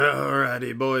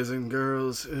Howdy, boys and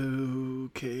girls.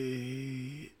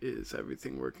 Okay. Is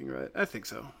everything working right? I think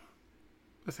so.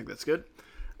 I think that's good.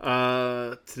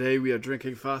 Today we are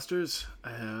drinking Foster's. I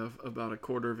have about a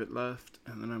quarter of it left,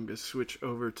 and then I'm going to switch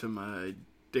over to my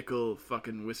Dickel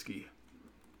fucking whiskey.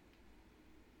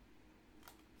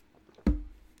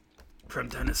 From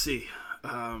Tennessee.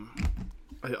 I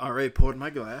already poured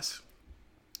my glass.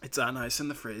 It's on ice in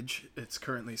the fridge. It's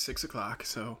currently 6 o'clock,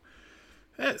 so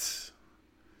it's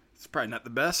probably not the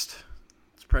best.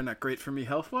 It's probably not great for me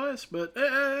health-wise, but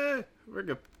we're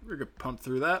gonna pump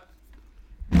through that.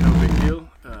 No big deal.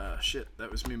 Shit, that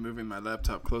was me moving my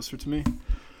laptop closer to me.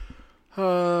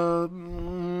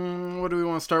 What do we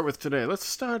want to start with today? Let's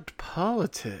start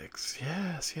politics.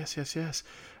 Yes.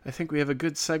 I think we have a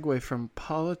good segue from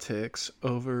politics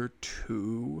over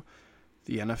to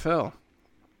the NFL.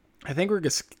 I think we're going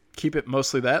to keep it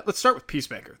mostly that. Let's start with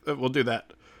Peacemaker. We'll do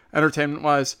that.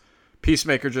 Entertainment-wise,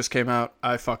 Peacemaker just came out.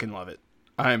 I fucking love it.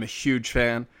 I am a huge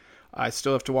fan. I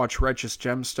still have to watch Righteous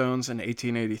Gemstones in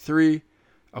 1883.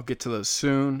 I'll get to those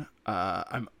soon.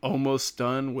 I'm almost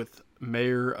done with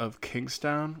Mayor of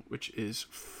Kingstown, which is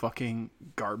fucking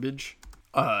garbage.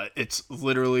 It's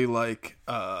literally like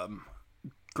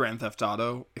Grand Theft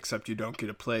Auto, except you don't get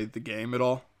to play the game at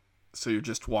all. So you're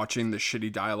just watching the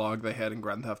shitty dialogue they had in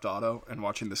Grand Theft Auto and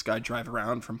watching this guy drive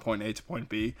around from point A to point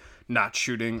B, not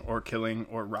shooting or killing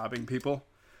or robbing people,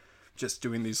 just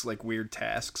doing these like weird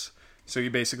tasks. So he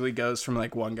basically goes from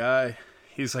like one guy,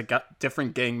 he's like got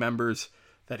different gang members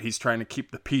that he's trying to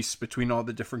keep the peace between all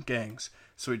the different gangs.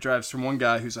 So he drives from one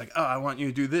guy who's like, oh, I want you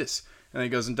to do this. And then he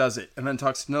goes and does it. And then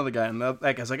talks to another guy. And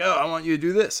that guy's like, oh, I want you to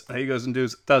do this. And he goes and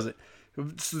does it.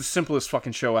 It's the simplest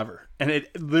fucking show ever. And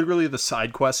it literally, the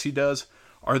side quests he does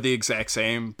are the exact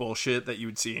same bullshit that you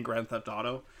would see in Grand Theft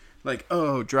Auto. Like,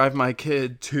 oh, drive my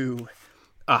kid to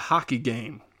a hockey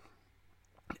game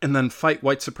and then fight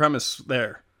white supremacists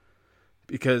there.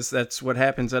 Because that's what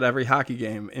happens at every hockey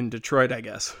game in Detroit, I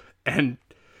guess. And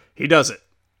he does it.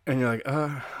 And you're like,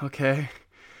 oh, okay.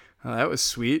 Well, that was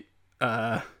sweet.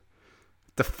 The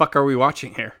fuck are we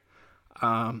watching here?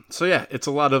 So yeah, it's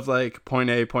a lot of like point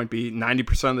A, point B.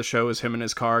 90% of the show is him in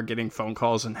his car getting phone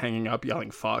calls and hanging up, yelling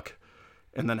fuck,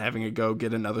 and then having to go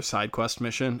get another side quest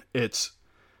mission. It's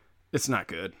not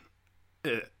good.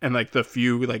 And like the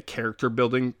few like character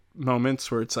building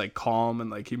moments where it's like calm and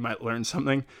like he might learn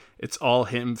something, it's all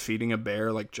him feeding a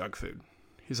bear like junk food.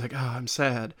 He's like, oh, I'm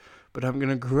sad, but I'm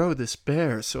gonna grow this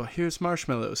bear. So here's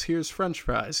marshmallows, here's French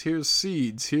fries, here's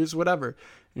seeds, here's whatever.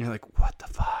 And you're like, what the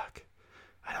fuck?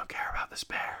 I don't care about this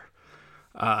bear.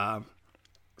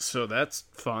 So that's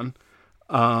fun.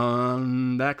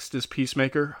 Next is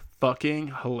Peacemaker.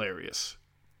 Fucking hilarious.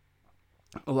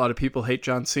 A lot of people hate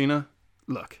John Cena.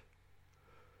 Look,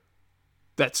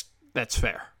 that's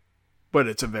fair, but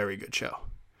it's a very good show.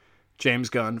 James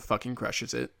Gunn fucking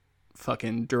crushes it.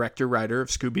 Fucking director, writer of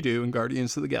Scooby-Doo and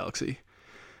Guardians of the Galaxy.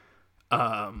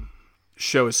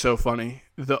 Show is so funny.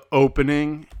 The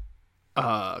opening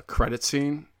credit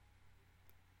scene,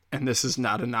 and this is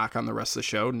not a knock on the rest of the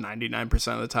show,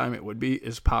 99% of the time it would be,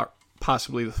 is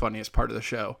possibly the funniest part of the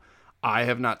show. I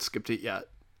have not skipped it yet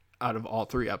out of all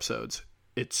 3 episodes.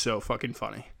 It's so fucking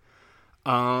funny.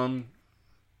 The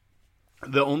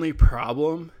only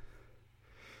problem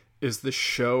is the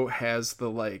show has the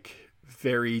like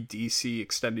very DC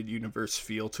extended universe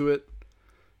feel to it.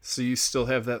 So you still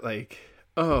have that like,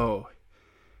 oh,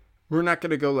 we're not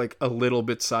going to go like a little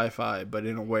bit sci-fi, but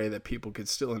in a way that people could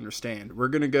still understand. We're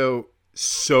going to go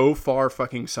so far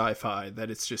fucking sci-fi that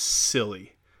it's just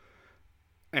silly.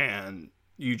 And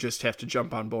you just have to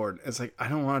jump on board. It's like, I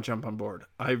don't want to jump on board.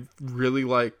 I really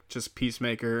like just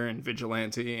Peacemaker and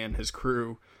Vigilante and his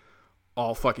crew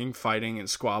all fucking fighting and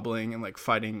squabbling and like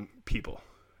fighting people.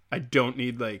 I don't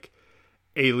need like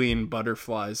alien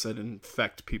butterflies that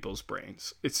infect people's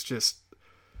brains. It's just,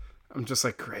 I'm just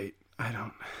like, great. I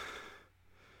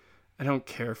don't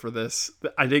care for this.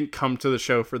 I didn't come to the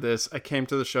show for this. I came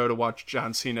to the show to watch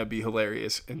John Cena be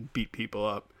hilarious and beat people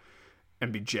up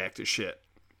and be jacked as shit.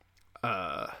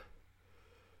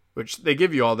 Which they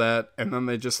give you all that, and then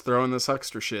they just throw in this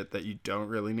extra shit that you don't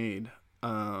really need.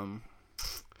 But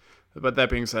that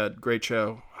being said, great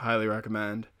show. Highly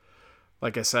recommend.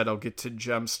 Like I said, I'll get to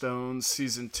Gemstones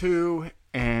Season 2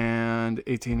 and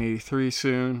 1883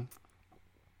 soon.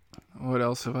 What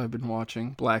else have I been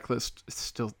watching? Blacklist.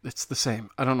 It's the same.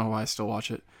 I don't know why I still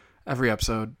watch it. Every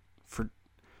episode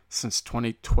since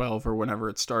 2012 or whenever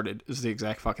it started is the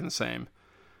exact fucking same.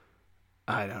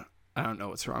 I don't know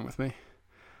what's wrong with me.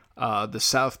 The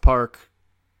South Park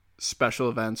special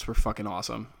events were fucking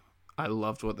awesome. I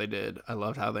loved what they did. I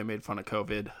loved how they made fun of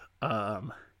COVID.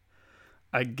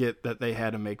 I get that they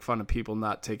had to make fun of people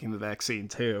not taking the vaccine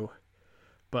too,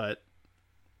 but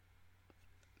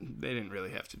they didn't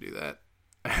really have to do that.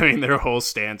 I mean, their whole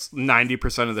stance,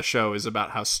 90% of the show is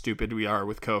about how stupid we are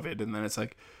with COVID. And then it's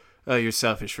like, oh, you're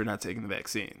selfish for not taking the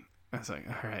vaccine. I was like,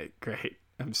 all right, great.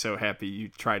 I'm so happy you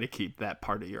try to keep that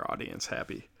part of your audience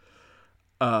happy.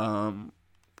 I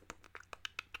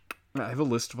have a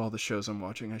list of all the shows I'm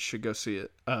watching. I should go see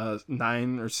it.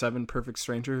 9 or 7 Perfect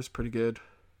Strangers, pretty good.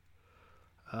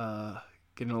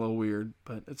 Getting a little weird,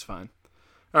 but it's fine.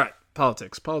 All right,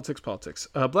 politics.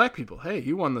 Black people, hey,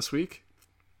 you won this week.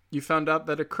 You found out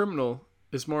that a criminal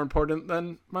is more important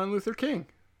than Martin Luther King.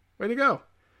 Way to go.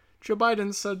 Joe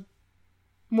Biden said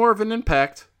more of an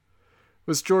impact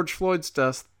was George Floyd's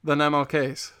death than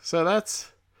MLK's. So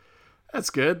that's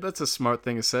good. That's a smart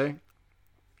thing to say.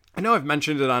 I know I've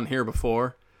mentioned it on here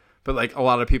before, but like a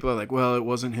lot of people are like, well, it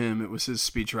wasn't him. It was his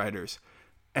speechwriters.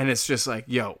 And it's just like,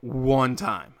 yo, one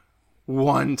time.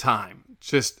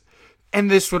 Just,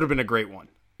 and this would have been a great one.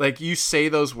 Like, you say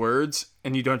those words,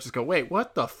 and you don't just go, wait,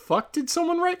 what the fuck did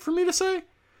someone write for me to say?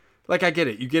 Like, I get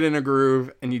it. You get in a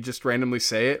groove, and you just randomly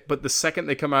say it. But the second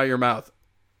they come out of your mouth,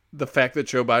 the fact that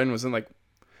Joe Biden was in like,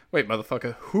 wait,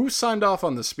 motherfucker, who signed off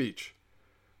on this speech?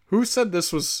 Who said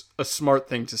this was a smart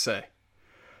thing to say?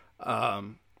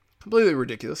 Completely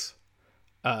ridiculous.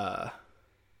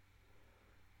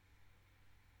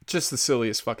 Just the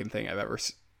silliest fucking thing I've ever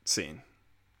seen.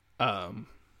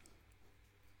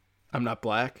 I'm not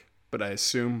black, but I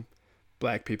assume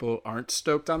black people aren't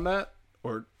stoked on that,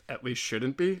 or at least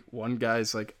shouldn't be. One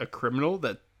guy's like a criminal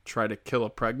that tried to kill a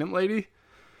pregnant lady,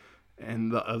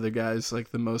 and the other guy's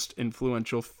like the most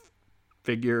influential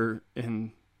figure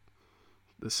in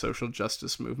the social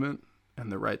justice movement and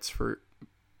the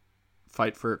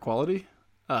fight for equality.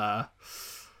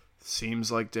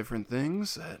 Seems like different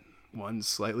things, that one's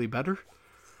slightly better.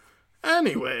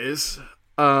 Anyways,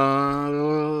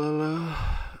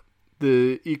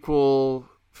 the Equal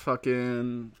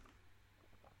fucking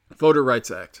Voter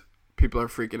Rights Act. People are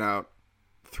freaking out,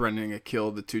 threatening to kill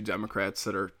the 2 Democrats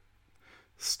that are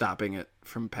stopping it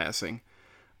from passing.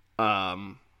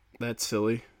 That's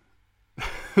silly.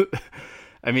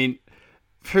 I mean,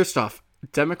 first off,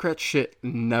 Democrat shit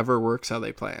never works how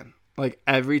they plan. Like,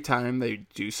 every time they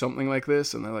do something like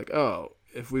this, and they're like, oh,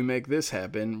 if we make this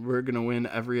happen, we're going to win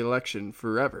every election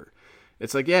forever.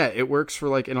 It's like, yeah, it works for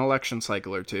like an election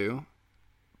cycle or two.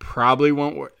 Probably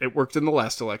won't work. It worked in the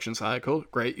last election cycle.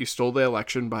 Great. You stole the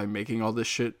election by making all this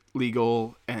shit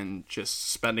legal and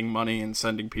just spending money and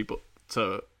sending people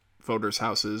to voters'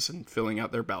 houses and filling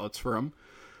out their ballots for them.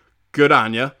 Good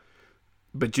on ya.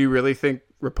 But do you really think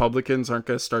Republicans aren't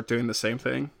going to start doing the same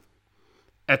thing?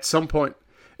 At some point,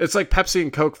 it's like Pepsi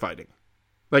and Coke fighting.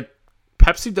 Like,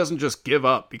 Pepsi doesn't just give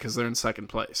up because they're in second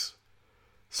place.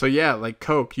 So yeah, like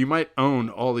Coke, you might own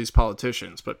all these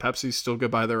politicians, but Pepsi's still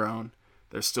good by their own.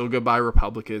 They're still good by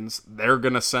Republicans. They're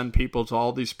going to send people to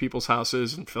all these people's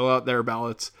houses and fill out their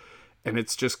ballots. And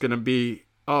it's just going to be,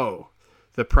 oh,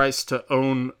 the price to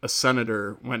own a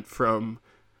senator went from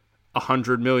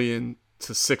 100 million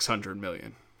to 600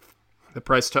 million. The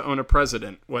price to own a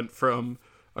president went from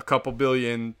a couple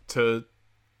billion to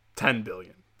 10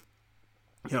 billion.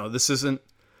 You know, this isn't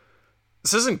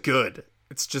good.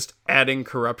 It's just adding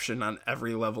corruption on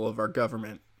every level of our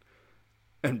government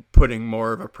and putting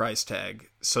more of a price tag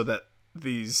so that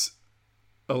these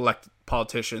elected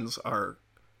politicians are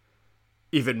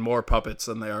even more puppets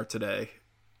than they are today.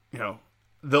 You know,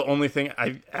 the only thing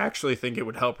I actually think it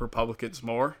would help Republicans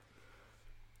more,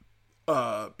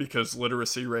 because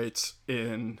literacy rates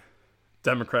in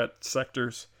Democrat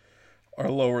sectors are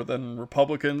lower than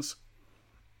Republicans.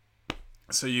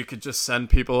 So you could just send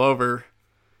people over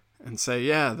and say,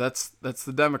 yeah, that's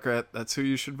the Democrat. That's who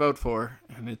you should vote for.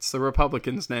 And it's the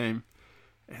Republican's name.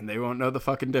 And they won't know the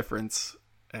fucking difference.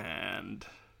 And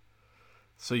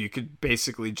so you could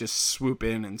basically just swoop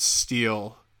in and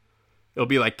steal. It'll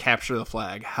be like capture the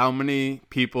flag. How many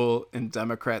people in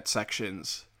Democrat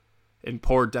sections, in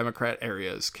poor Democrat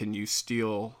areas, can you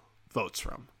steal votes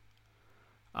from?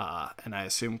 And I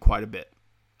assume quite a bit.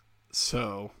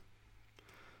 So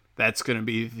that's going to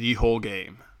be the whole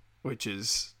game, which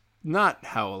is not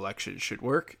how elections should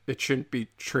work. It shouldn't be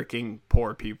tricking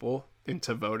poor people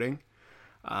into voting.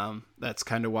 That's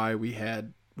kind of why we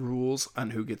had rules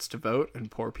on who gets to vote,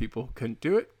 and poor people couldn't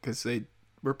do it because they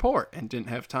were poor and didn't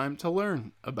have time to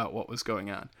learn about what was going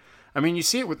on. I mean, you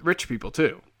see it with rich people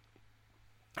too.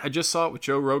 I just saw it with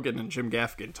Joe Rogan and Jim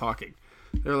Gaffigan talking.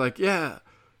 They're like, yeah,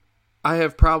 I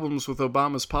have problems with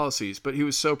Obama's policies, but he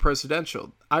was so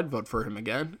presidential, I'd vote for him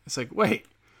again. It's like, wait,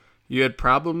 you had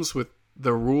problems with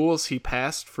the rules he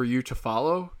passed for you to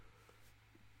follow?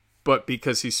 But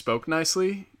because he spoke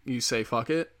nicely, you say, fuck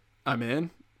it, I'm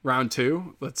in. Round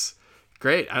 2,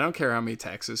 great. I don't care how many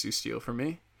taxes you steal from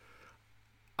me.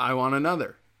 I want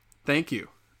another. Thank you.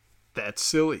 That's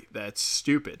silly. That's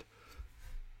stupid.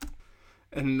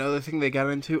 And another thing they got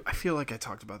into, I feel like I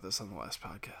talked about this on the last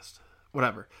podcast.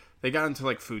 Whatever. They got into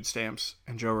like food stamps,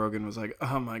 and Joe Rogan was like,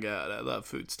 oh my God, I love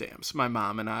food stamps. My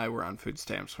mom and I were on food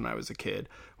stamps when I was a kid,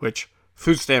 which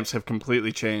food stamps have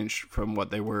completely changed from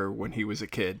what they were when he was a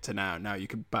kid to now. Now you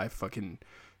could buy fucking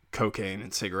cocaine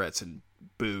and cigarettes and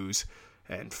booze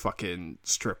and fucking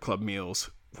strip club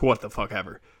meals. What the fuck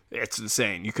ever. It's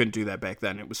insane. You couldn't do that back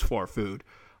then. It was for food.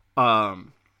 But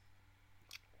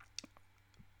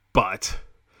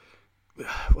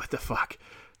what the fuck?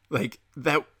 Like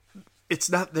that, it's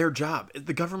not their job.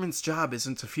 The government's job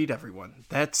isn't to feed everyone.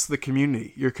 That's the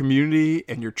community. Your community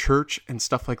and your church and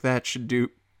stuff like that should do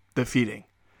the feeding.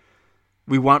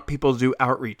 We want people to do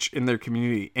outreach in their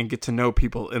community and get to know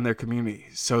people in their community.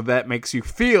 So that makes you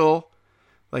feel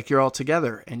like you're all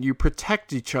together and you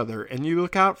protect each other and you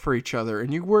look out for each other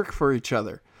and you work for each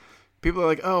other. People are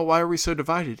like, oh, why are we so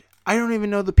divided? I don't even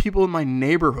know the people in my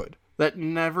neighborhood. That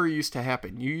never used to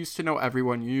happen. You used to know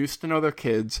everyone. You used to know their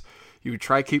kids. You would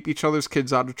try to keep each other's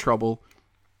kids out of trouble.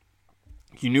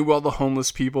 You knew all the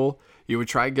homeless people. You would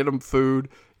try to get them food.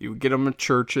 You would get them in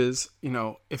churches. You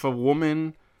know, if a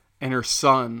woman and her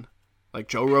son, like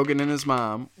Joe Rogan and his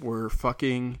mom, were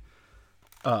fucking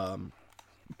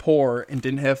poor and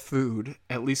didn't have food,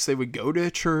 at least they would go to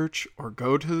a church or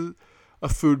go to a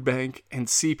food bank and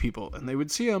see people. And they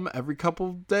would see them every couple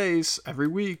of days, every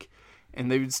week. And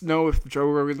they would know if Joe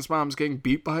Rogan's mom's getting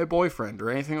beat by a boyfriend or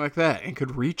anything like that and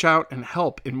could reach out and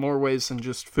help in more ways than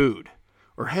just food.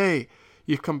 Or, hey,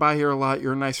 you've come by here a lot.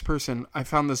 You're a nice person. I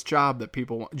found this job that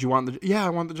people want. Do you want the... Yeah, I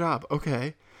want the job.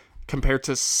 Okay. Compared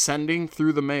to sending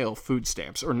through the mail food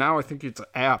stamps. Or now I think it's an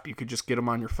app. You could just get them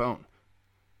on your phone.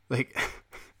 Like,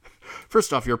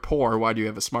 first off, you're poor. Why do you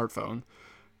have a smartphone?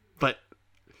 But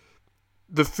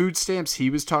the food stamps he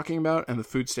was talking about and the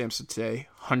food stamps of today,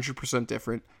 100%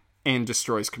 different. And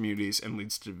destroys communities and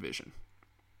leads to division.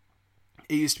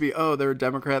 It used to be, oh, they're a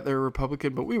Democrat, they're a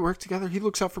Republican, but we work together. He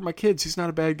looks out for my kids. He's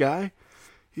not a bad guy.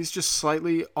 He's just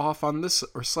slightly off on this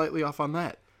or slightly off on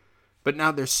that. But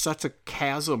now there's such a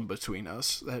chasm between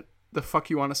us that the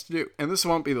fuck you want us to do? And this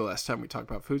won't be the last time we talk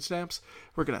about food stamps.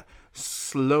 We're going to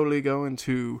slowly go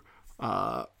into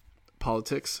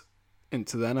politics,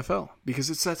 into the NFL. Because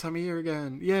it's that time of year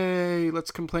again. Yay, let's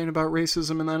complain about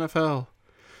racism in the NFL.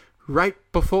 Right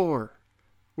before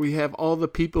we have all the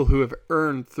people who have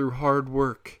earned through hard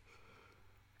work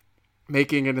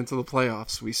making it into the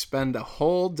playoffs, we spend a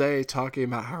whole day talking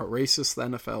about how racist the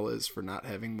NFL is for not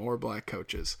having more black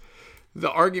coaches.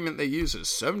 The argument they use is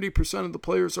 70% of the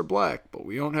players are black, but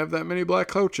we don't have that many black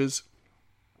coaches.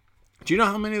 Do you know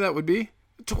how many that would be?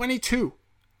 22.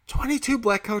 22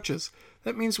 black coaches.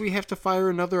 That means we have to fire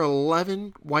another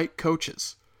 11 white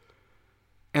coaches.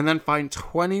 And then find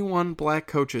 21 black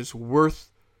coaches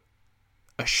worth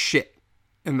a shit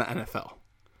in the NFL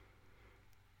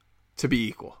to be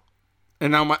equal.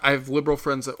 And now I have liberal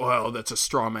friends that, well, that's a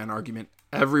straw man argument.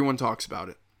 Everyone talks about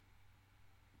it.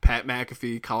 Pat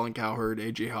McAfee, Colin Cowherd,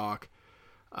 AJ Hawk,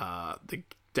 the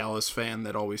Dallas fan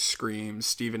that always screams,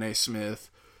 Stephen A. Smith,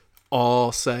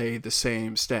 all say the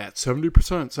same stat. 70%,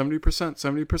 70%,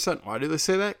 70%. Why do they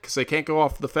say that? Because they can't go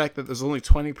off the fact that there's only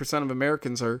 20% of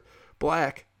Americans are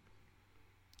black.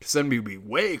 Because then we'd be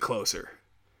way closer.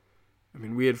 I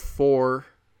mean, we had 4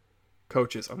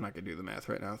 coaches. I'm not going to do the math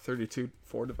right now. 32,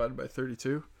 4 divided by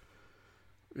 32.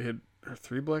 We had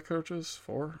 3 black coaches?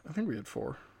 4? I think we had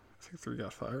 4. I think 3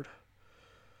 got fired.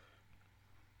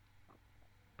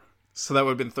 So that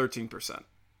would have been 13%.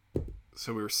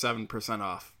 So we were 7%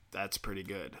 off. That's pretty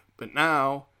good. But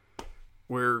now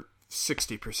we're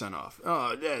 60% off.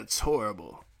 Oh, that's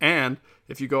horrible. And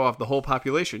if you go off the whole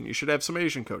population, you should have some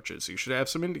Asian coaches. You should have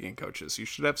some Indian coaches. You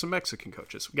should have some Mexican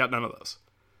coaches. We got none of those.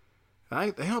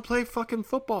 They don't play fucking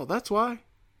football. That's why.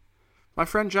 My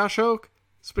friend Josh Oak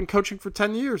has been coaching for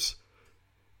 10 years.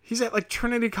 He's at like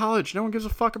Trinity College. No one gives a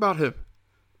fuck about him.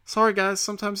 Sorry, guys.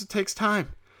 Sometimes it takes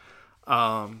time.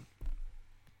 And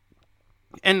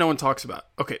no one talks about it.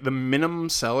 Okay, the minimum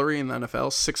salary in the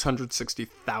NFL,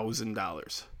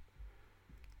 $660,000.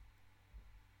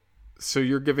 So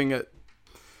you're giving that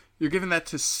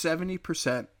to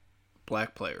 70%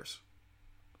 black players.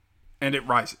 And it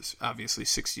rises. Obviously,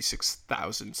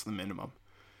 66,000 is the minimum.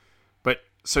 But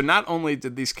so not only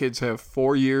did these kids have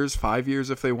 4 years, 5 years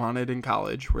if they wanted in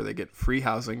college, where they get free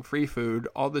housing, free food,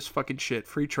 all this fucking shit,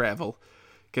 free travel,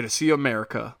 get to see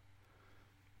America,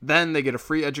 Then they get a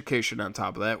free education on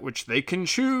top of that, which they can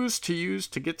choose to use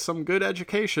to get some good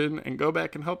education and go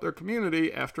back and help their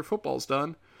community after football's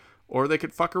done. Or they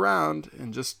could fuck around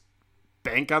and just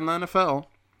bank on the NFL.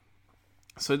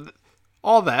 So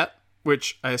all that,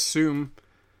 which I assume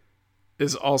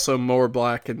is also more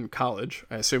black in college.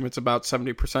 I assume it's about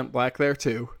 70% black there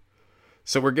too.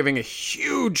 So we're giving a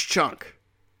huge chunk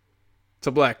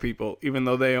to black people, even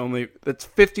though that's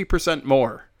 50%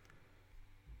 more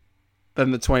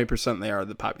than the 20% they are of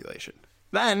the population.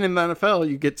 Then in the NFL,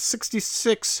 you get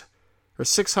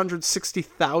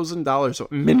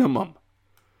 $660,000 minimum.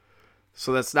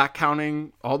 So that's not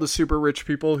counting all the super rich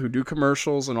people who do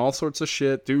commercials and all sorts of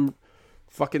shit, do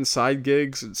fucking side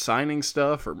gigs and signing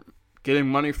stuff or getting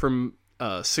money from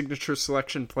signature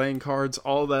selection playing cards,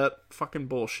 all that fucking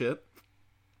bullshit.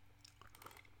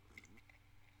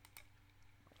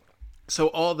 So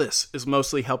all this is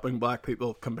mostly helping black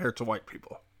people compared to white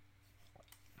people.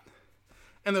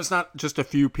 And there's not just a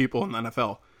few people in the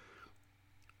NFL.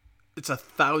 It's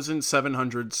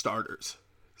 1,700 starters.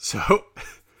 So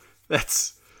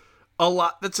that's a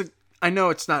lot. I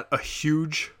know it's not a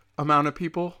huge amount of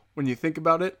people when you think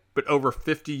about it, but over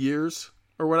 50 years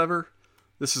or whatever,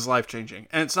 this is life-changing.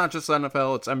 And it's not just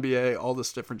NFL, it's NBA, all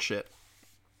this different shit.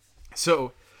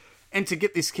 So, and to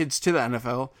get these kids to the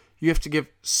NFL, you have to give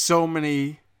so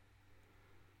many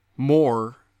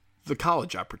more the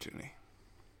college opportunity.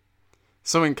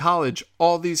 So in college,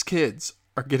 all these kids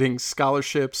are getting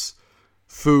scholarships,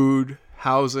 food,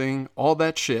 housing, all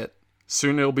that shit.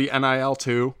 Soon it'll be NIL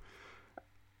too.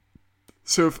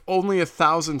 So if only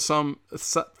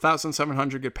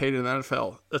 1,700 get paid in the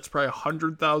NFL, that's probably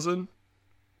 100,000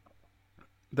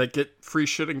 that get free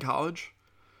shit in college.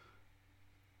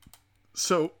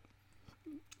 So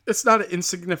it's not an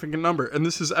insignificant number, and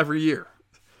this is every year.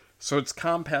 So it's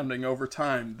compounding over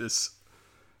time, this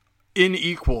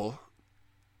unequal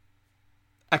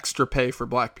extra pay for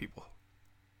black people.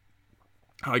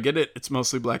 I get it, it's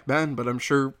mostly black men, but I'm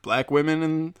sure black women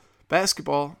in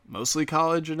basketball, mostly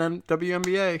college and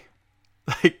WNBA,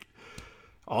 like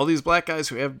all these black guys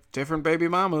who have different baby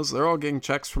mamas, they're all getting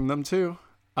checks from them too.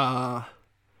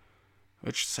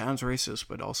 Which sounds racist,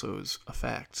 but also is a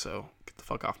fact, so get the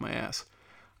fuck off my ass.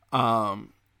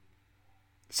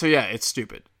 So yeah, it's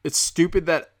stupid. It's stupid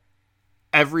that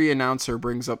every announcer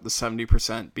brings up the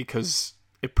 70% because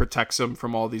it protects them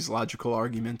from all these logical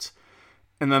arguments.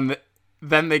 And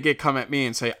then they come at me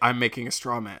and say, I'm making a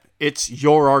straw man. It's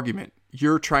your argument.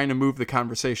 You're trying to move the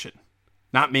conversation,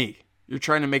 not me. You're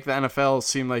trying to make the NFL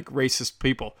seem like racist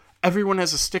people. Everyone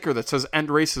has a sticker that says end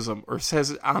racism or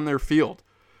says it on their field.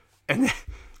 And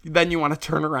then you want to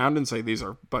turn around and say these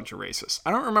are a bunch of racists. I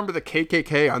don't remember the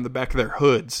KKK on the back of their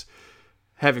hoods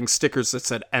having stickers that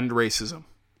said end racism.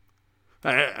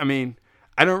 I mean,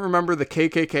 I don't remember the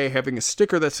KKK having a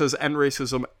sticker that says end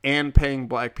racism and paying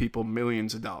black people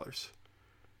millions of dollars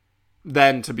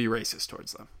then to be racist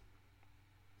towards them.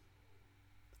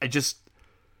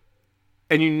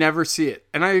 And you never see it.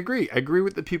 And I agree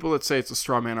with the people that say it's a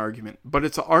straw man argument, but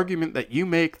it's an argument that you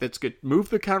make that's good, move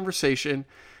the conversation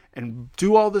and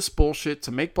do all this bullshit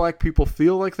to make black people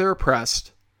feel like they're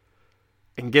oppressed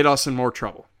and get us in more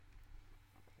trouble.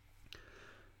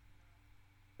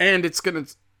 And it's going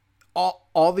to,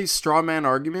 all these straw man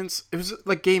arguments, it was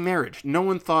like gay marriage. No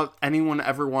one thought anyone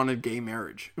ever wanted gay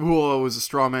marriage. Well, it was a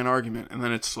straw man argument. And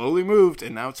then it slowly moved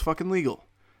and now it's fucking legal.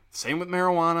 Same with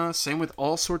marijuana, same with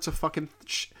all sorts of fucking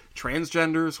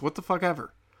transgenders, what the fuck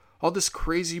ever. All this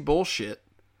crazy bullshit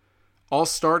all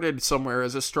started somewhere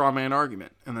as a straw man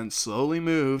argument and then slowly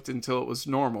moved until it was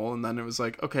normal. And then it was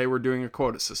like, okay, we're doing a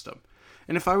quota system.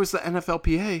 And if I was the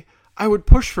NFLPA, I would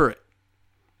push for it.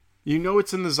 You know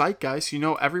it's in the zeitgeist. You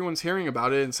know everyone's hearing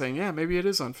about it and saying, yeah, maybe it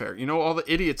is unfair. You know all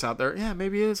the idiots out there, yeah,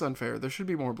 maybe it is unfair. There should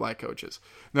be more black coaches.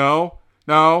 No.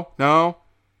 It's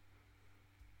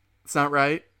not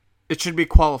right. It should be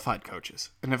qualified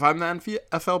coaches. And if I'm the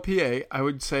NFLPA, I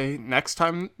would say next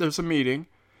time there's a meeting,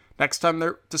 next time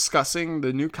they're discussing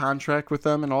the new contract with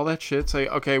them and all that shit, say,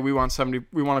 okay, we want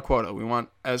a quota. We want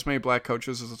as many black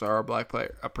coaches as there are black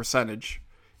players, a percentage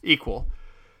equal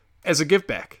as a give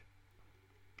back.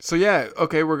 So yeah,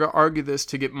 okay, we're going to argue this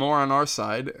to get more on our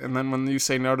side, and then when you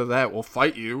say no to that, we'll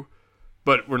fight you,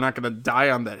 but we're not going to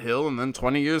die on that hill, and then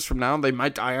 20 years from now, they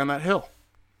might die on that hill.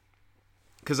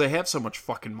 Because they have so much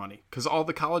fucking money. Because all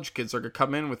the college kids are going to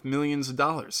come in with millions of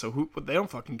dollars, so they don't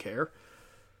fucking care.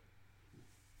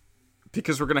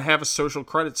 Because we're going to have a social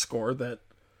credit score that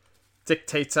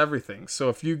dictates everything. So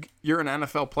if you're an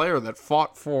NFL player that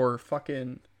fought for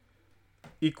fucking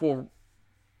equal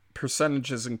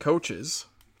percentages in coaches,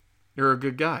 you're a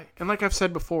good guy. And like I've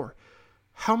said before,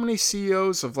 How many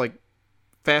CEOs of like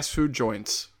fast food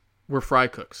joints were fry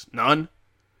cooks? None.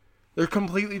 They're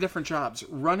completely different jobs.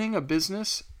 Running a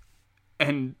business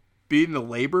and being the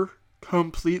labor,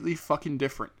 completely fucking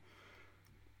different.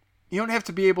 You don't have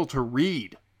to be able to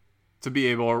read to be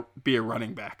able to be a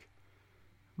running back.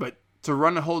 But to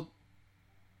run a whole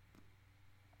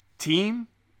team,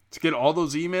 to get all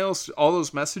those emails, all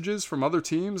those messages from other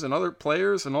teams and other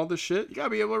players and all this shit, you gotta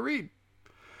be able to read.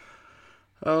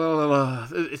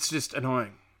 It's just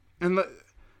annoying. And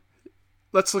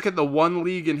let's look at the one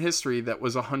league in history that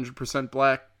was 100%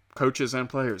 black coaches and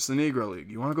players, the Negro League.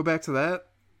 You want to go back to that?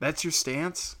 That's your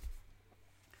stance?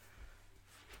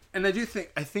 And I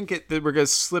think that we're going to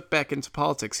slip back into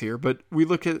politics here, but we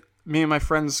look at, me and my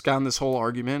friends got on this whole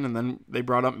argument, and then they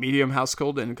brought up medium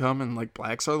household income, and like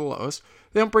blacks are the lowest.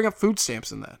 They don't bring up food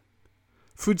stamps in that.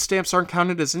 Food stamps aren't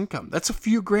counted as income. That's a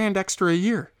few grand extra a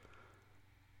year.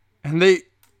 And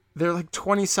they're like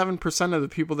 27% of the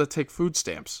people that take food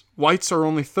stamps. Whites are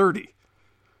only 30%.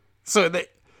 So they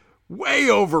way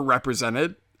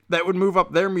overrepresented. That would move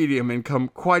up their medium income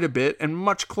quite a bit and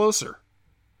much closer.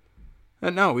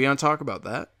 And no, we don't talk about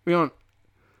that. We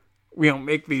don't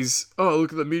make these, oh,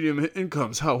 look at the medium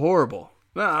incomes, how horrible.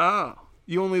 No.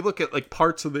 You only look at like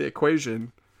parts of the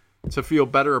equation to feel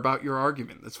better about your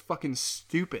argument. That's fucking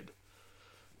stupid.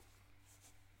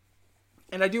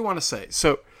 And I do want to say,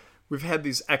 so we've had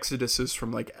these exoduses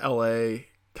from like LA,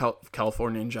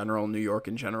 California in general, New York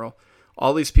in general.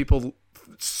 All these people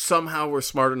somehow were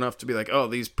smart enough to be like, oh,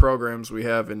 these programs we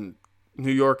have in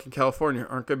New York and California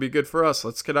aren't going to be good for us.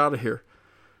 Let's get out of here.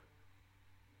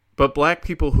 But black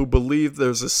people who believe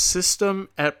there's a system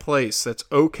at place that's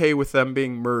okay with them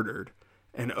being murdered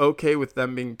and okay with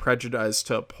them being prejudiced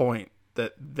to a point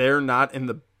that they're not in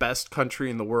the best country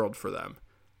in the world for them,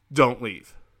 don't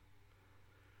leave.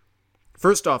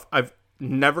 First off, I've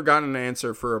never gotten an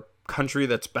answer for a country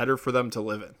that's better for them to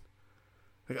live in.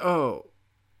 Like, oh,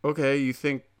 okay, you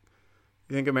think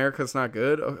America's not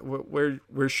good?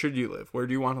 Where should you live? Where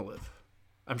do you want to live?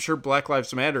 I'm sure Black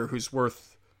Lives Matter, who's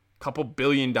worth a couple $1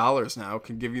 billion now,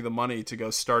 can give you the money to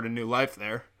go start a new life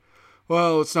there.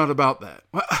 Well, it's not about that.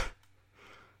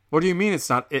 What do you mean it's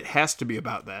not? It has to be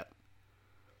about that.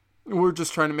 We're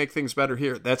just trying to make things better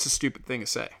here. That's a stupid thing to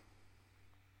say.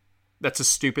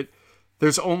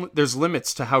 There's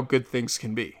limits to how good things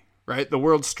can be, right? The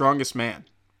world's strongest man.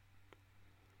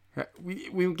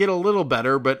 We get a little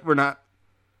better, but we're not,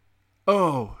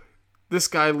 oh, this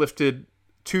guy lifted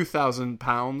 2,000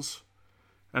 pounds,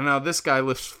 and now this guy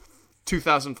lifts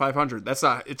 2,500. That's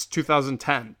not, it's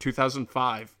 2010,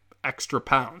 2005 extra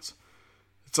pounds.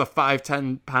 It's a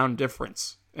 5-10 pound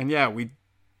difference. And yeah, we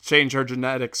change our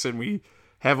genetics and we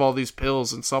have all these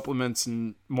pills and supplements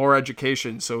and more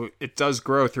education, so it does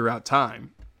grow throughout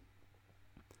time.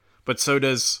 But so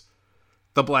does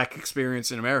the black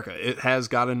experience in America. It has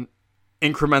gotten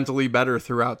incrementally better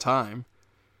throughout time.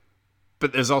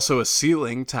 But there's also a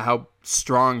ceiling to how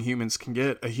strong humans can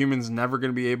get. A human's never going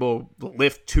to be able to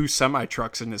lift 2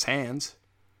 semi-trucks in his hands.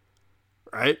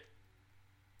 Right?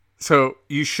 So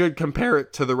you should compare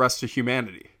it to the rest of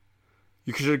humanity.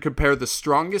 You should compare the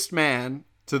strongest man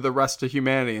to the rest of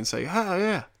humanity and say, oh,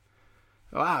 yeah.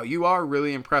 Wow, you are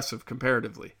really impressive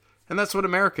comparatively. And that's what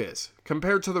America is.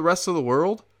 Compared to the rest of the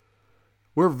world,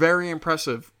 we're very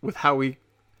impressive with how we,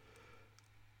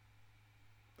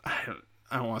 I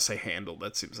don't want to say handle,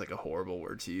 that seems like a horrible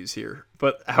word to use here,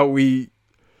 but how we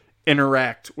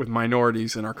interact with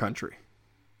minorities in our country.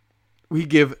 We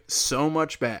give so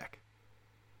much back,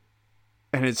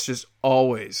 and it's just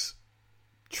always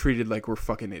treated like we're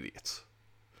fucking idiots.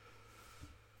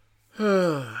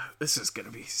 This is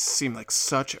going to seem like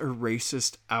such a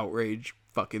racist outrage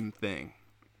fucking thing.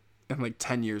 And like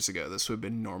 10 years ago, this would have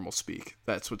been normal speak.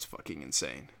 That's what's fucking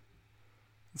insane.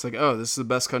 It's like, oh, this is the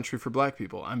best country for black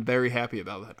people. I'm very happy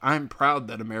about that. I'm proud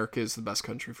that America is the best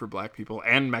country for black people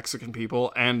and Mexican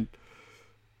people and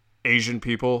Asian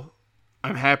people.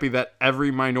 I'm happy that every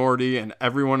minority and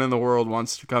everyone in the world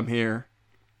wants to come here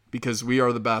because we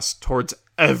are the best towards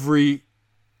every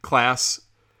class,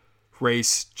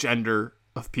 race, gender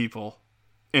of people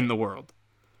in the world.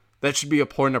 That should be a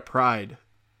point of pride,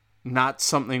 not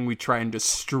something we try and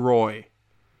destroy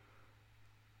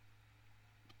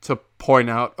to point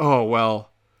out, oh,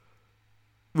 well,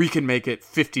 we can make it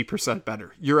 50%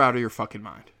 better. You're out of your fucking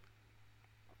mind.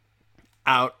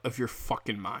 Out of your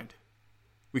fucking mind.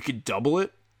 We could double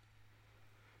it.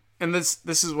 And this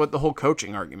is what the whole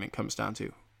coaching argument comes down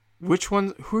to.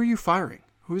 Who are you firing?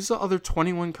 Who's the other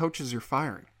 21 coaches you're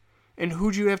firing? And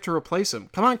who do you have to replace him?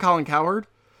 Come on, Colin Cowherd.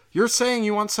 You're saying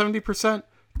you want 70%?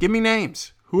 Give me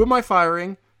names. Who am I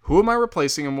firing? Who am I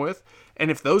replacing him with?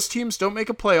 And if those teams don't make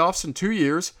a playoffs in 2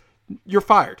 years, you're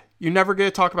fired. You never get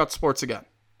to talk about sports again.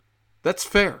 That's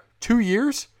fair. 2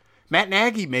 years? Matt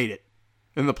Nagy made it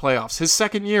in the playoffs. His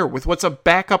second year with what's a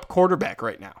backup quarterback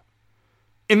right now.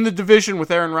 In the division with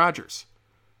Aaron Rodgers.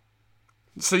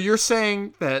 So you're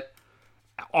saying that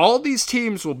all these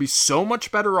teams will be so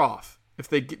much better off if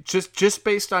they get, just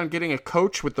based on getting a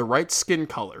coach with the right skin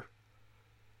color.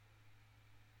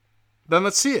 Then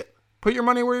let's see it. Put your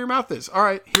money where your mouth is. All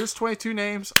right, here's 22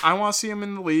 names. I want to see them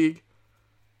in the league.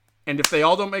 And if they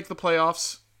all don't make the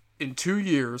playoffs in 2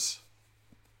 years,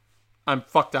 I'm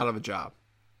fucked out of a job.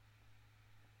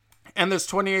 And there's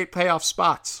 28 playoff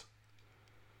spots.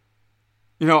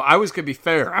 You know, I was going to be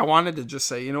fair. I wanted to just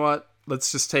say, you know what?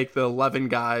 Let's just take the 11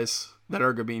 guys that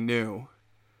are going to be new.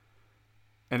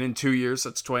 And in 2 years,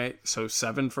 that's 20. So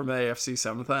 7 from the AFC,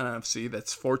 7 from the NFC.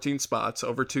 That's 14 spots.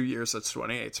 Over 2 years, that's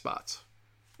 28 spots.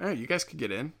 All right, you guys could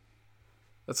get in.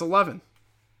 That's 11.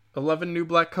 11 new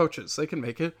black coaches. They can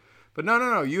make it. But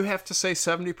no. You have to say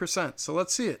 70%. So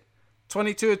let's see it.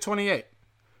 22 to 28.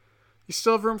 You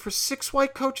still have room for 6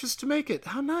 white coaches to make it.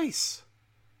 How nice.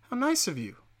 How nice of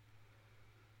you.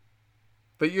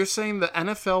 But you're saying the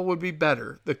NFL would be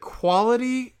better. The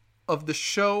quality of the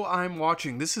show I'm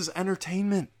watching. This is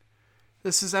entertainment.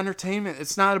 This is entertainment.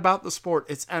 It's not about the sport.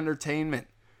 It's entertainment.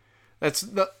 That's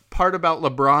the part about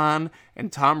LeBron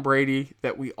and Tom Brady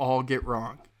that we all get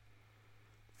wrong.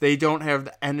 They don't have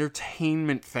the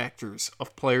entertainment factors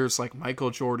of players like Michael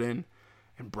Jordan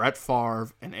and Brett Favre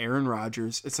and Aaron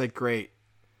Rodgers. It's like, great.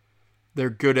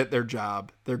 They're good at their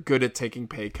job. They're good at taking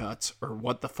pay cuts or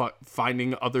what the fuck,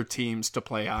 finding other teams to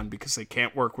play on because they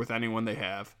can't work with anyone they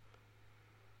have.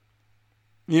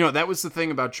 You know, that was the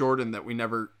thing about Jordan that we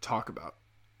never talk about.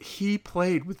 He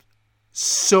played with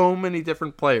so many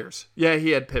different players. Yeah,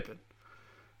 he had Pippen.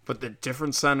 But the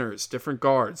different centers, different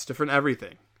guards, different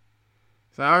everything.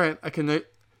 So, all right, I can...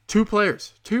 Two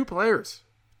players.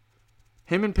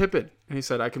 Him and Pippen. And he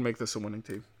said, I can make this a winning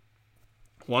team.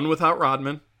 One without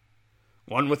Rodman.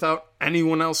 One without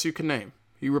anyone else you can name.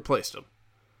 He replaced him.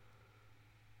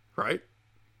 Right?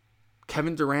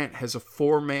 Kevin Durant has a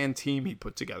 4-man team he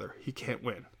put together. He can't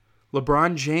win.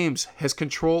 LeBron James has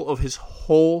control of his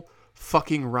whole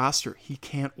fucking roster. He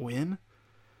can't win.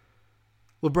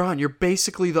 LeBron, you're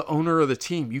basically the owner of the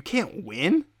team. You can't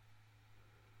win?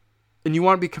 And you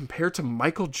want to be compared to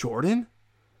Michael Jordan?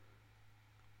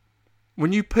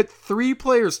 When you put 3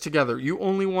 players together, you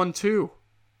only won 2.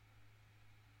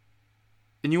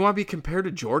 And you want to be compared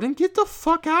to Jordan? Get the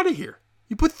fuck out of here.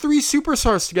 You put 3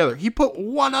 superstars together. He put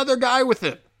 1 other guy with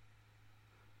him.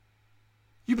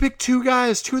 You picked 2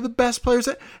 guys, 2 of the best players,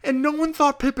 and no one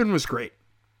thought Pippen was great.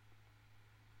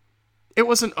 It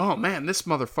wasn't, oh man, this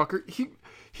motherfucker,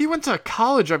 he went to a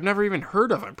college I've never even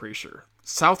heard of, I'm pretty sure.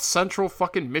 South Central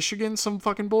fucking Michigan, some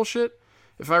fucking bullshit,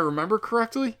 if I remember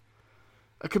correctly.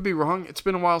 I could be wrong. It's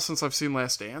been a while since I've seen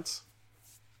Last Dance.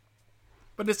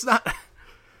 But it's not...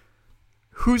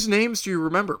 Whose names do you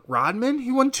remember? Rodman?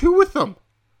 He won 2 with them.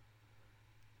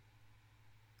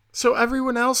 So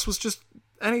everyone else was just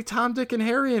any Tom, Dick, and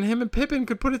Harry, and him and Pippen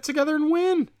could put it together and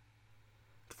win. Get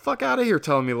the fuck out of here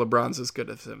telling me LeBron's as good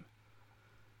as him.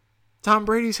 Tom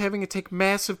Brady's having to take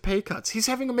massive pay cuts. He's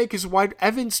having to make his wide...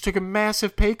 Evans took a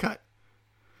massive pay cut.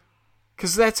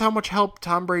 Because that's how much help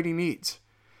Tom Brady needs.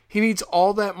 He needs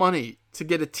all that money to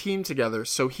get a team together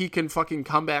so he can fucking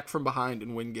come back from behind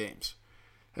and win games.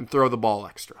 And throw the ball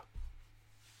extra.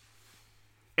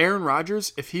 Aaron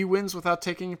Rodgers, if he wins without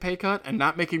taking a pay cut and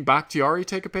not making Bakhtiari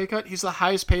take a pay cut, he's the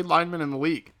highest paid lineman in the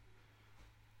league.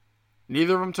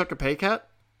 Neither of them took a pay cut.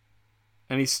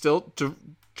 And he's still...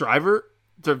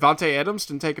 Devontae Adams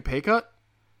didn't take a pay cut.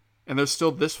 And they're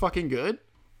still this fucking good?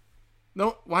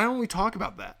 No, why don't we talk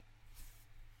about that?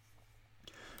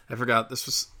 I forgot this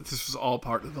was all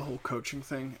part of the whole coaching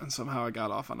thing. And somehow I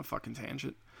got off on a fucking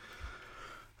tangent.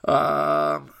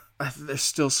 There's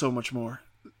still so much more.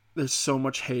 There's so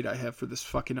much hate I have for this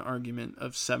fucking argument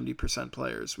of 70%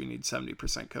 players. We need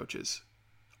 70% coaches.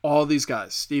 All these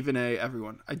guys, Stephen A.,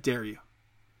 everyone, I dare you.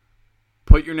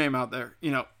 Put your name out there.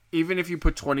 You know, even if you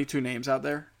put 22 names out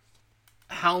there,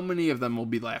 how many of them will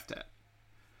be laughed at?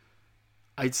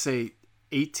 I'd say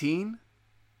 18.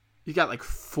 You got like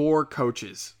 4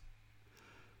 coaches.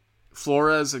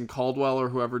 Flores and Caldwell or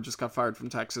whoever just got fired from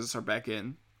Texas are back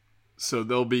in. So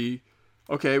they'll be,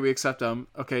 okay, we accept them.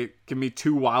 Okay, give me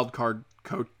 2 wild card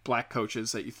black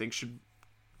coaches that you think should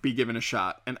be given a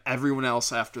shot. And everyone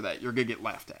else after that, you're going to get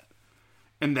laughed at.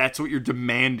 And that's what you're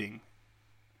demanding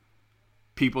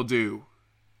people do.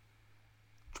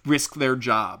 Risk their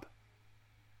job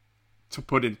to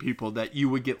put in people that you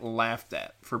would get laughed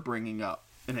at for bringing up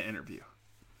in an interview.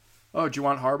 Oh, do you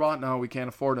want Harbaugh? No, we can't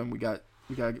afford him. We got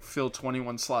to fill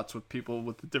 21 slots with people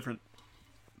with a different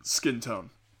skin tone.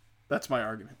 That's my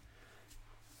argument.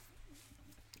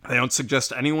 They don't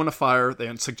suggest anyone to fire. They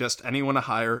don't suggest anyone to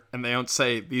hire. And they don't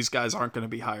say these guys aren't going to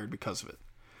be hired because of it.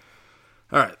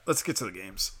 All right, let's get to the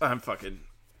games.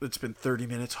 It's been 30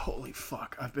 minutes. Holy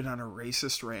fuck. I've been on a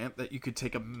racist rant that you could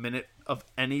take a minute of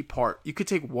any part. You could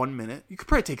take 1 minute. You could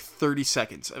probably take 30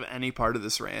 seconds of any part of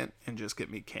this rant and just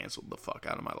get me canceled the fuck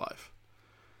out of my life.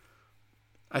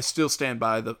 I still stand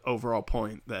by the overall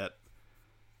point that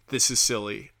this is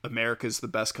silly. America's the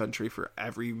best country for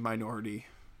every minority.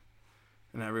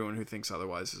 And everyone who thinks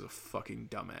otherwise is a fucking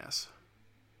dumbass.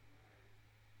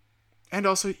 And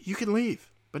also, you can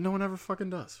leave. But no one ever fucking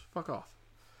does. Fuck off.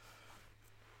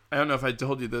 I don't know if I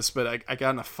told you this, but I got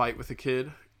in a fight with a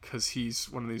kid. Because he's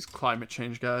one of these climate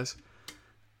change guys.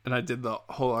 And I did the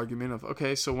whole argument of,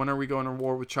 okay, so when are we going to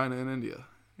war with China and India?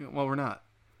 Well, we're not.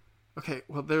 Okay,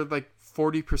 well, they're like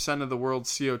 40% of the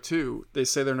world's CO2. They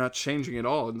say they're not changing at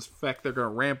all. In fact, they're going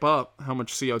to ramp up how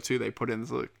much CO2 they put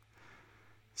into the...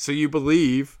 So you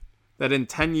believe that in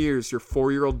 10 years, your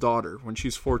 4-year-old daughter, when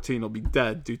she's 14, will be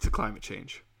dead due to climate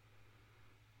change.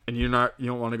 And you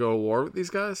don't want to go to war with these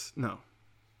guys? No.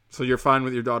 So you're fine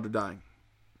with your daughter dying?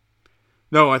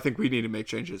 No, I think we need to make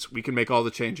changes. We can make all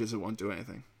the changes. It won't do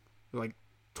anything. They're like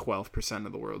 12%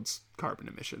 of the world's carbon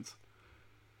emissions.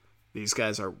 These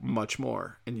guys are much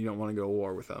more, and you don't want to go to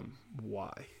war with them.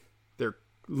 Why? They're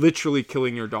literally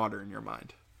killing your daughter in your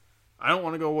mind. I don't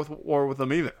want to go to war with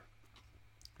them either,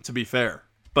 to be fair.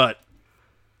 But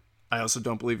I also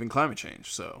don't believe in climate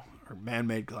change, or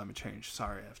man-made climate change.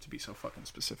 Sorry, I have to be so fucking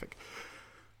specific.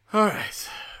 All right.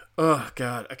 Oh,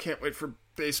 God. I can't wait for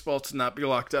baseball to not be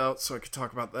locked out so I could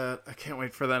talk about that. I can't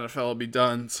wait for the NFL to be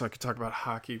done so I could talk about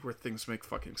hockey where things make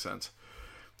fucking sense.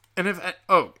 And for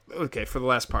the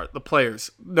last part, the players.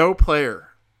 No player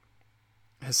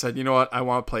has said, you know what, I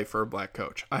want to play for a black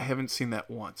coach. I haven't seen that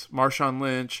once. Marshawn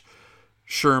Lynch,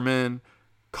 Sherman,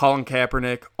 Colin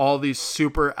Kaepernick, all these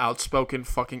super outspoken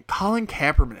fucking... Colin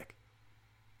Kaepernick,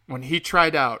 when he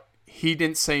tried out, he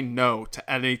didn't say no to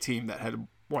any team that had a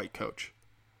white coach.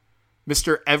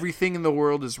 Mr. Everything in the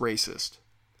world is racist.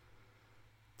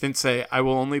 Didn't say, I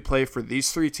will only play for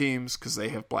these 3 teams because they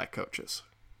have black coaches.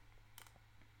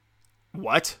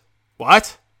 What?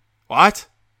 What? What?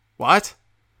 What?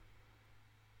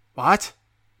 What?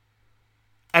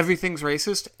 Everything's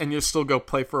racist and you'll still go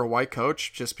play for a white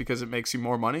coach just because it makes you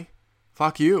more money?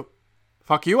 Fuck you.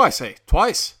 Fuck you, I say.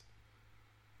 Twice.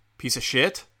 Piece of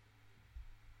shit.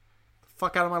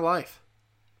 Fuck out of my life.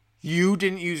 You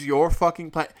didn't use your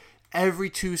fucking Every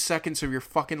 2 seconds of your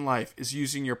fucking life is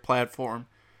using your platform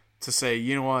to say,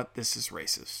 you know what, this is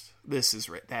racist. That's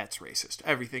racist.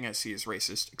 Everything I see is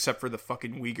racist, except for the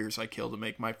fucking Uyghurs I kill to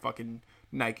make my fucking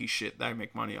Nike shit that I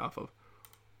make money off of.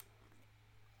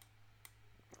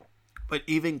 But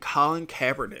even Colin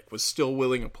Kaepernick was still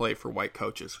willing to play for white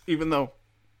coaches, even though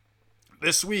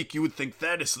this week you would think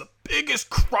that is the biggest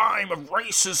crime of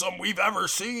racism we've ever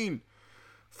seen.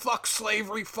 Fuck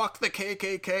slavery, fuck the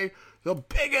KKK. The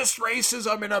biggest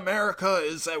racism in America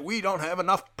is that we don't have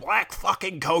enough black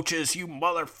fucking coaches, you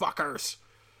motherfuckers.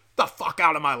 The fuck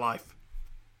out of my life.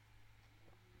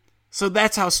 So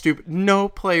that's how stupid. No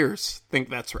players think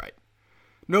that's right.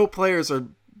 No players are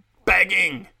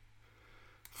begging.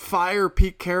 Fire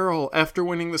Pete Carroll after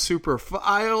winning the Super.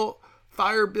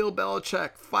 Fire Bill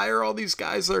Belichick. Fire all these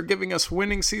guys that are giving us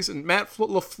winning season. Matt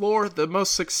LaFleur, the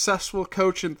most successful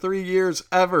coach in 3 years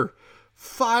ever.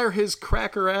 Fire his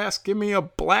cracker ass. Give me a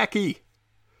blackie.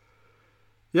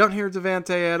 You don't hear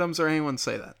Davante Adams or anyone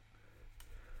say that.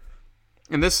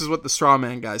 And this is what the straw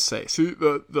man guys say. See,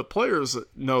 the players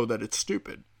know that it's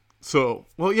stupid. So,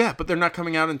 well, yeah, but they're not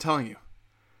coming out and telling you.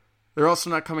 They're also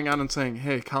not coming out and saying,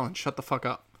 hey, Colin, shut the fuck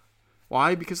up.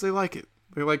 Why? Because they like it.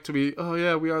 They like to be, oh,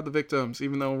 yeah, we are the victims,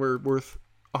 even though we're worth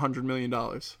 $100 million.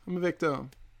 I'm a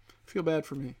victim. Feel bad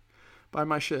for me. Buy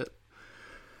my shit.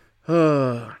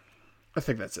 I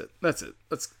think that's it. That's it.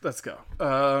 Let's go.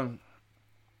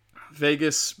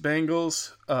 Vegas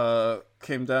Bengals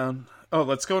came down. Oh,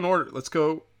 let's go in order. Let's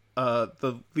go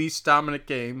the least dominant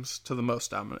games to the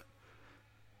most dominant,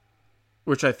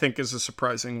 which I think is a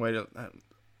surprising way to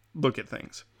look at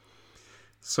things.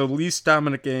 So least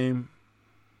dominant game,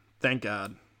 thank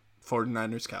God,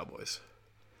 49ers Cowboys.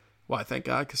 Why thank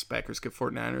God? Because Packers get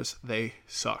 49ers. They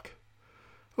suck.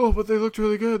 Oh, but they looked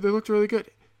really good. They looked really good.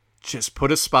 Just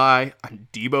put a spy on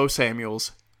Deebo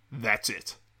Samuels. That's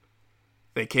it.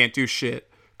 They can't do shit.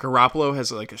 Garoppolo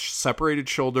has like a separated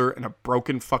shoulder and a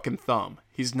broken fucking thumb.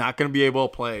 He's not going to be able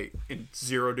to play in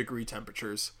 0-degree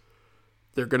temperatures.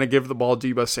 They're going to give the ball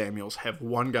Deebo Samuels, have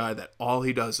one guy that all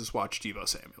he does is watch Deebo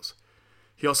Samuels.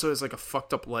 He also has like a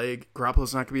fucked up leg.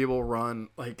 Garoppolo's not going to be able to run.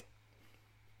 Like,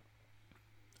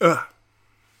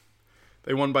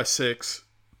 they won by 6.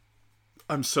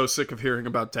 I'm so sick of hearing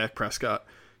about Dak Prescott.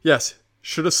 Yes,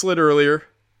 should have slid earlier.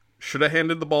 Should have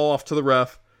handed the ball off to the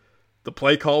ref. The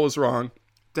play call was wrong.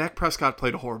 Dak Prescott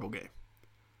played a horrible game.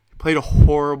 He played a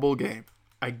horrible game.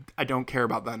 I don't care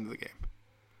about the end of the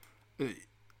game.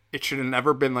 It should have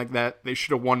never been like that. They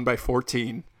should have won by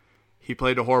 14. He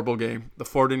played a horrible game. The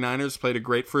 49ers played a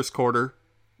great first quarter.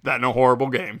 Then a horrible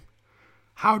game.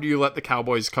 How do you let the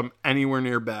Cowboys come anywhere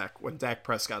near back when Dak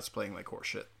Prescott's playing like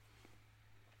horseshit?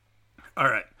 All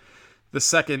right. The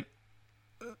second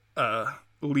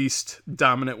least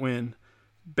dominant win,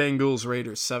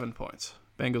 Bengals-Raiders, 7 points.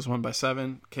 Bengals won by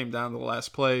 7, came down to the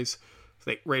last plays.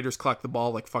 The Raiders clocked the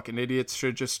ball like fucking idiots. Should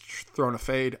have just thrown a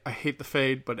fade. I hate the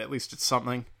fade, but at least it's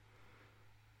something.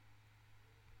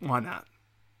 Why not?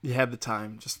 You had the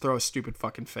time. Just throw a stupid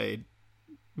fucking fade.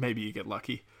 Maybe you get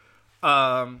lucky.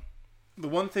 The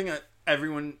one thing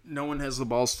no one has the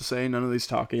balls to say, none of these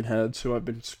talking heads who I've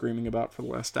been screaming about for the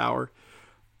last hour,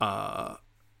 no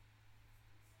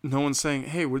one's saying,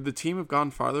 hey, would the team have gone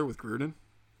farther with Gruden?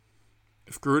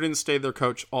 If Gruden stayed their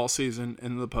coach all season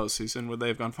in the postseason, would they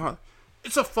have gone farther?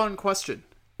 It's a fun question.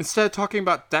 Instead of talking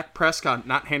about Dak Prescott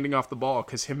not handing off the ball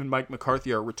because him and Mike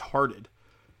McCarthy are retarded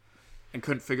and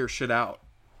couldn't figure shit out,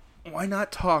 why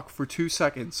not talk for 2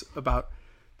 seconds about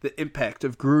the impact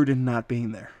of Gruden not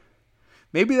being there?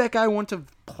 Maybe that guy wouldn't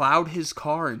have plowed his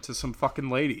car into some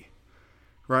fucking lady,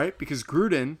 right? Because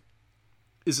Gruden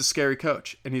is a scary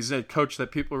coach, and he's a coach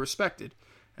that people respected.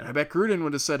 And I bet Gruden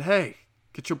would have said, hey,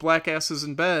 get your black asses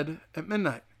in bed at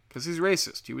midnight, because he's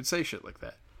racist. He would say shit like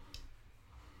that.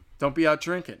 Don't be out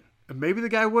drinking. And maybe the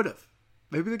guy would have.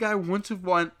 Maybe the guy wouldn't have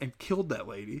won and killed that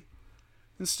lady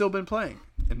and still been playing.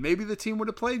 And maybe the team would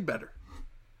have played better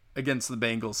against the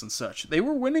Bengals and such. They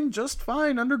were winning just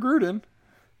fine under Gruden.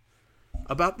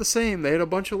 About the same. They had a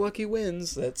bunch of lucky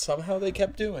wins that somehow they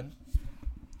kept doing.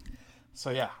 So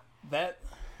yeah, that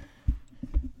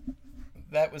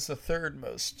was the third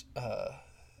most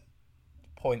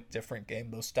point different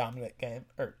game, most dominant game,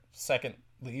 or second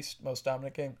least most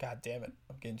dominant game. God damn it,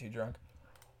 I'm getting too drunk.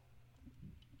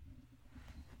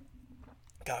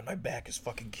 God, my back is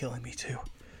fucking killing me too.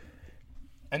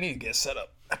 I need to get set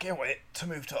up. I can't wait to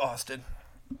move to Austin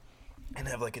and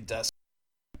have like a desk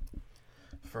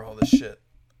for all this shit.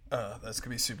 That's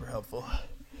gonna be super helpful.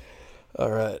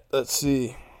 All right, let's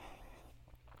see.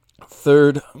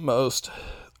 Third most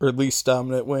or least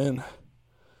dominant win.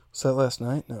 Was that last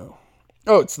night? No.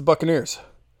 Oh, it's the Buccaneers.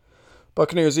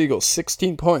 Buccaneers-Eagles,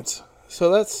 16 points.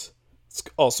 So it's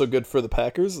also good for the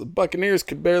Packers. The Buccaneers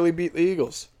could barely beat the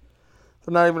Eagles.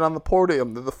 They're not even on the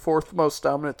podium. They're the fourth most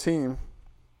dominant team.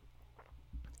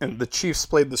 And the Chiefs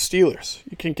played the Steelers.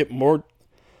 You can't get more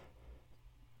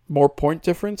point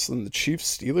difference than the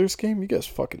Chiefs-Steelers game? You guys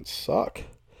fucking suck.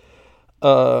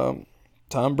 Tom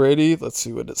Brady, let's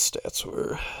see what his stats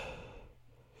were.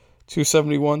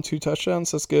 271, 2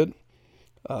 touchdowns. That's good.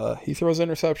 He throws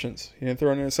interceptions. He didn't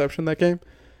throw an interception that game.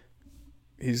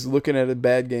 He's looking at a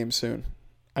bad game soon.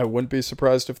 I wouldn't be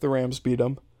surprised if the Rams beat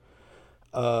him.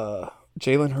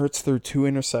 Jalen Hurts threw 2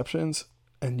 interceptions,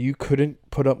 and you couldn't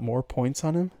put up more points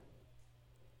on him?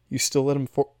 You still let him...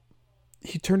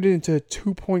 He turned it into a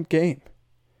 2-point game.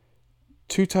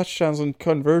 2 touchdowns and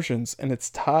conversions, and it's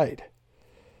tied.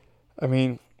 I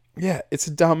mean, yeah, it's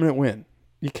a dominant win.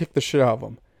 You kick the shit out of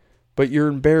them. But you're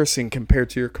embarrassing compared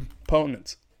to your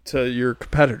components, to your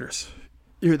competitors.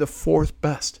 You're the 4th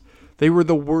best. They were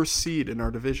the worst seed in our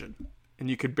division. And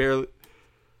you could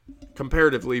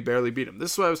comparatively barely beat them.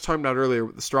 This is what I was talking about earlier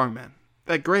with the strongman.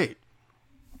 They're great.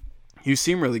 You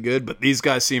seem really good, but these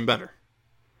guys seem better.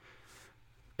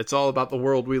 It's all about the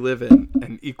world we live in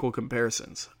and equal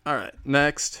comparisons. All right,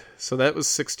 next. So that was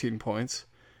 16 points.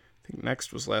 I think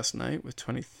next was last night with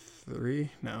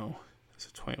 23. No, it's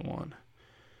a 21.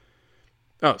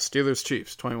 Oh,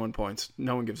 Steelers-Chiefs, 21 points.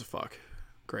 No one gives a fuck.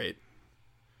 Great.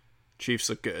 Chiefs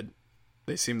look good.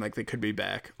 They seem like they could be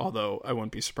back, although I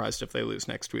wouldn't be surprised if they lose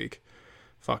next week.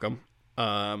 Fuck them.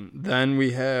 Then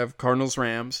we have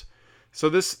Cardinals-Rams. So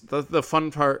the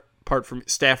fun part for me,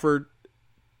 Stafford,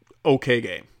 okay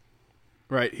game.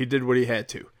 Right? He did what he had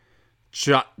to.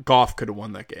 Goff could have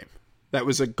won that game. That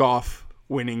was a Goff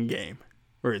winning game,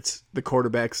 where it's the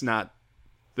quarterback's not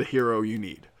the hero you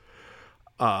need.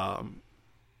 I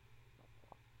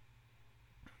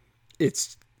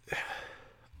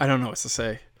don't know what to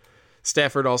say.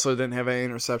 Stafford also didn't have any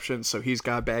interceptions, so he's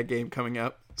got a bad game coming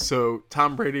up. So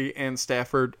Tom Brady and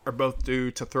Stafford are both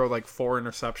due to throw like 4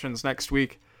 interceptions next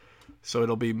week. So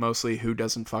it'll be mostly who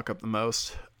doesn't fuck up the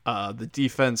most. The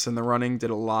defense and the running did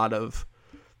a lot of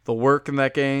the work in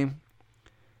that game.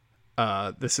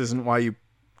 This isn't why you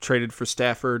traded for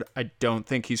Stafford. I don't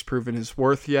think he's proven his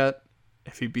worth yet.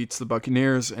 If he beats the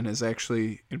Buccaneers and is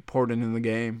actually important in the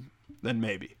game, then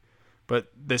maybe.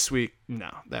 But this week, no,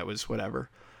 that was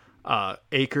whatever.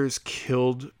 Akers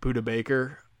killed Budda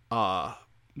Baker,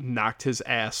 knocked his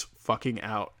ass fucking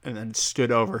out, and then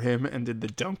stood over him and did the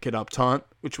don't get up taunt,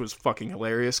 which was fucking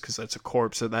hilarious because that's a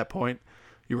corpse at that point.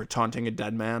 You were taunting a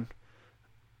dead man.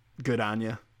 Good on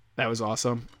you. That was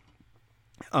awesome.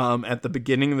 At the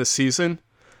beginning of the season,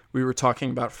 we were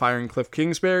talking about firing Cliff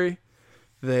Kingsbury.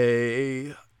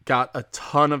 They got a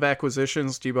ton of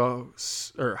acquisitions.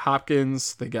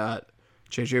 Hopkins. They got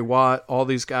J.J. Watt. All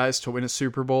these guys to win a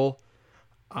Super Bowl.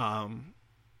 And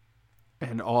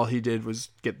all he did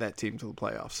was get that team to the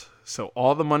playoffs. So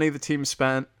all the money the team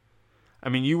spent. I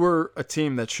mean, you were a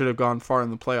team that should have gone far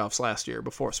in the playoffs last year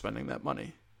before spending that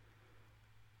money.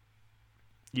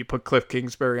 You put Cliff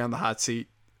Kingsbury on the hot seat,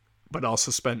 but also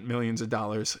spent millions of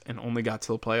dollars and only got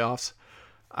to the playoffs.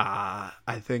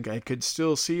 I think I could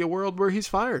still see a world where he's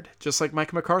fired, just like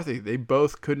Mike McCarthy. They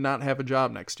both could not have a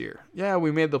job next year. Yeah,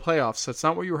 we made the playoffs. That's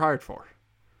not what you were hired for.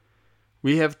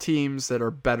 We have teams that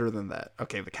are better than that.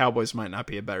 Okay, the Cowboys might not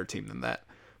be a better team than that,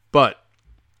 but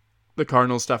the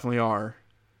Cardinals definitely are.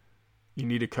 You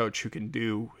need a coach who can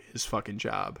do his fucking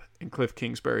job. And Cliff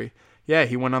Kingsbury, yeah,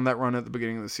 he went on that run at the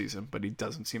beginning of the season, but he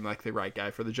doesn't seem like the right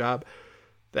guy for the job.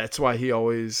 That's why he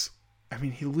always... I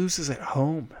mean, he loses at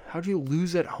home. How do you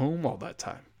lose at home all that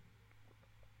time?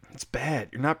 It's bad.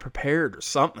 You're not prepared or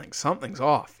something. Something's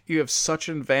off. You have such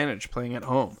an advantage playing at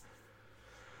home.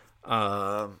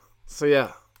 So,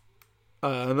 yeah.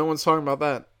 No one's talking about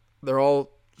that. They're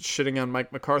all shitting on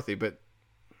Mike McCarthy, but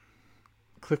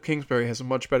Cliff Kingsbury has a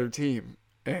much better team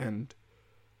and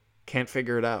can't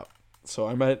figure it out. So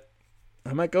I might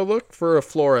go look for a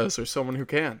Flores or someone who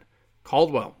can.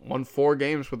 Caldwell won 4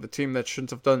 games with a team that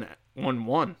shouldn't have done that. Won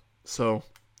 1. So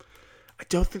I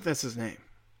don't think that's his name.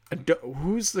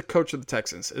 Who's the coach of the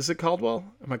Texans? Is it Caldwell?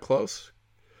 Am I close?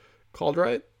 Called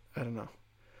right? I don't know.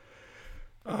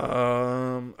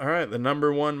 All right, the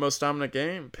number 1 most dominant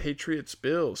game,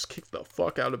 Patriots-Bills. Kicked the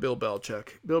fuck out of Bill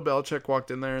Belichick. Bill Belichick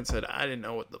walked in there and said, I didn't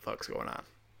know what the fuck's going on.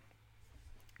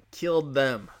 Killed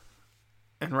them.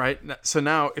 And so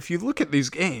now, if you look at these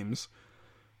games,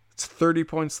 it's 30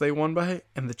 points they won by,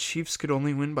 and the Chiefs could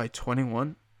only win by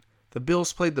 21. The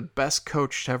Bills played the best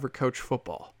coach to ever coach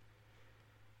football.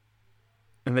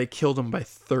 And they killed them by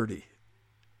 30.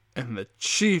 And the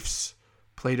Chiefs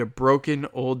played a broken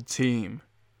old team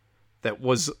that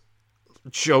was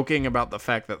joking about the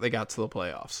fact that they got to the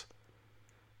playoffs.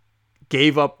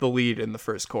 Gave up the lead in the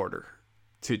first quarter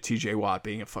to TJ Watt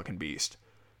being a fucking beast.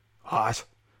 Hot.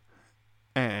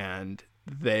 And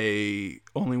they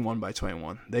only won by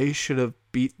 21. They should have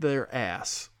beat their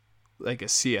ass like a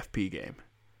CFP game.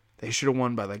 They should have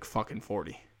won by like fucking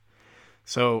 40.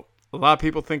 So a lot of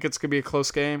people think it's going to be a close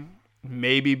game.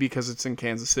 Maybe because it's in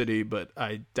Kansas City, but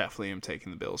I definitely am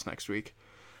taking the Bills next week.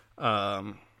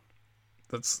 Let's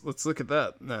look at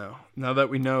that now. Now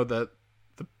that we know that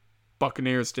the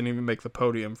Buccaneers didn't even make the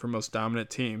podium for most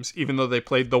dominant teams, even though they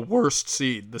played the worst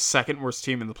seed, the second worst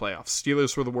team in the playoffs.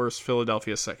 Steelers were the worst,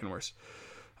 Philadelphia second worst.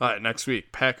 All right, next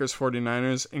week, Packers,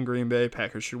 49ers in Green Bay.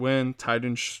 Packers should win.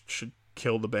 Titans should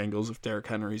kill the Bengals if Derrick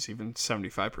Henry's even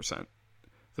 75%.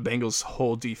 The Bengals'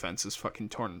 whole defense is fucking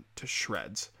torn to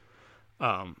shreds.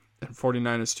 And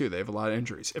 49ers too. They have a lot of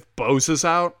injuries. If Bosa's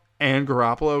out and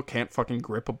Garoppolo can't fucking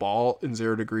grip a ball in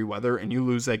 0-degree weather and you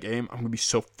lose that game, I'm going to be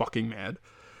so fucking mad.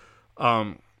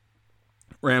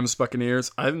 Rams,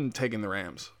 Buccaneers. I'm taking the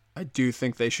Rams. I do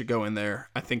think they should go in there.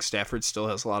 I think Stafford still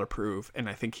has a lot to prove, and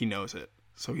I think he knows it.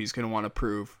 So he's going to want to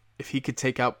prove. If he could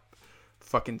take out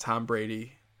fucking Tom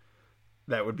Brady,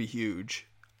 that would be huge.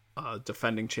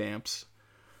 Defending champs.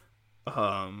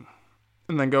 And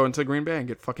then go into Green Bay and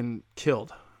get fucking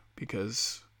killed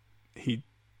because he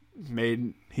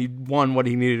won what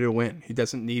he needed to win. He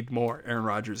doesn't need more. Aaron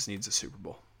Rodgers needs a Super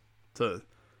Bowl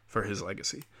for his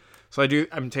legacy. So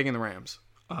I'm taking the Rams.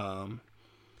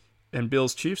 And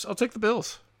Bills Chiefs, I'll take the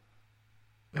Bills.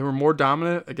 They were more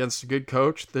dominant against a good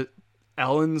coach. That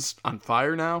Allen's on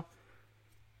fire now.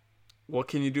 What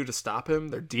can you do to stop him?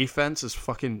 Their defense is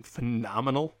fucking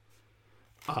phenomenal.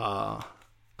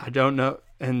 I don't know.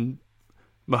 And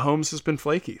Mahomes has been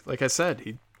flaky. Like I said,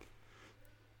 he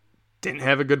didn't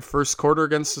have a good first quarter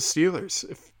against the Steelers.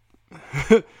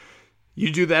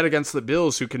 You do that against the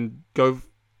Bills, who can go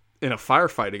in a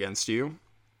firefight against you,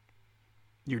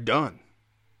 you're done.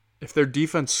 If their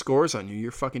defense scores on you,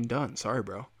 you're fucking done. Sorry,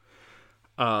 bro.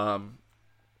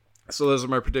 So those are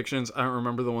my predictions. I don't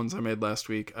remember the ones I made last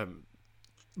week. I'm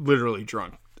literally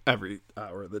drunk every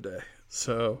hour of the day.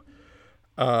 So,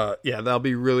 yeah, that'll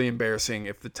be really embarrassing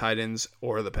if the Titans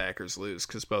or the Packers lose,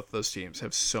 because both those teams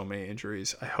have so many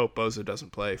injuries. I hope Bosa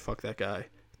doesn't play. Fuck that guy.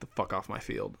 Get the fuck off my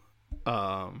field.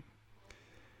 And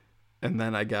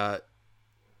then I got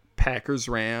Packers,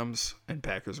 Rams, and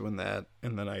Packers win that.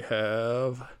 And then I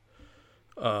have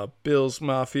Bills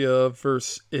Mafia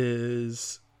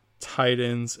versus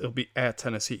Titans. It'll be at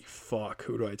Tennessee. Fuck,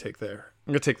 who do I take there?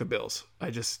 I'm going to take the Bills.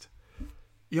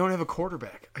 You don't have a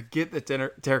quarterback. I get that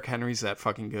Derrick Henry's that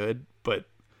fucking good, but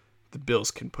the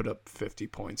Bills can put up 50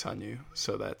 points on you,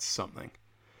 so that's something.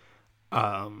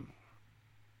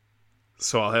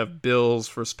 So I'll have Bills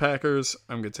versus Packers.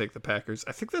 I'm going to take the Packers.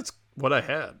 I think that's what I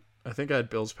had. I think I had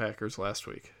Bills Packers last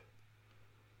week.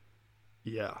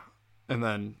 Yeah. And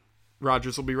then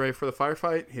Rodgers will be ready for the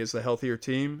firefight. He has the healthier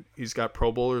team. He's got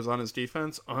Pro Bowlers on his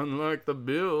defense, unlike the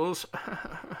Bills.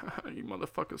 You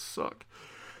motherfuckers suck.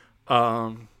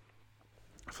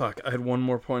 Fuck, I had one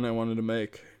more point I wanted to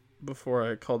make before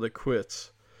I called it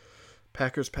quits.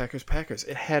 Packers.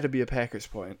 It had to be a Packers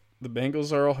point. The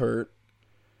Bengals are all hurt.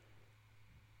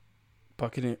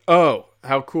 Buccaneers. Oh,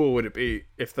 how cool would it be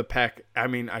if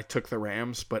I took the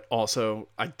Rams, but also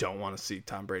I don't want to see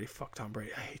Tom Brady. Fuck Tom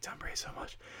Brady. I hate Tom Brady so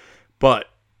much. But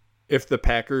if the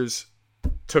Packers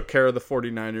took care of the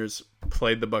 49ers,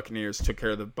 played the Buccaneers, took care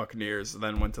of the Buccaneers,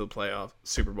 then went to the playoff,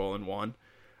 Super Bowl, and won,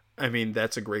 I mean,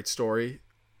 that's a great story.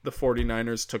 The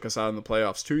 49ers took us out in the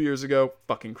playoffs 2 years ago,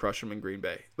 fucking crush them in Green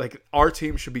Bay. Like, our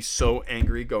team should be so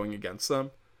angry going against them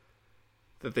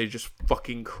that they just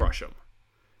fucking crush them.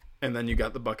 And then you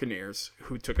got the Buccaneers,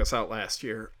 who took us out last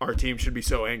year. Our team should be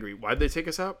so angry. Why'd they take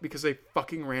us out? Because they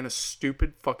fucking ran a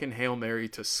stupid fucking Hail Mary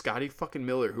to Scotty fucking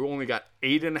Miller, who only got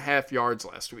 8.5 yards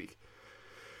last week.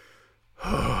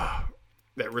 That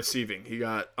receiving, he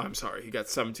got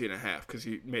 17.5 because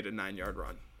he made a 9-yard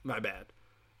run. My bad.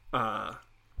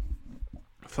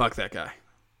 Fuck that guy.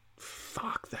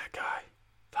 Fuck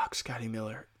Scotty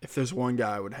Miller. If there's one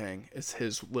guy I would hang, it's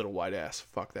his little white ass.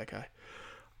 Fuck that guy.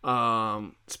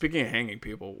 Speaking of hanging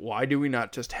people, why do we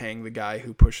not just hang the guy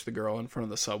who pushed the girl in front of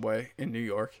the subway in New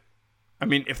York? I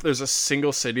mean, if there's a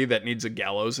single city that needs a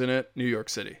gallows in it, New York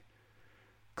City.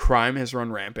 Crime has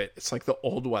run rampant. It's like the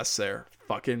Old West there.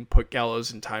 Fucking put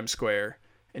gallows in Times Square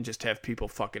and just have people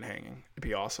fucking hanging. It'd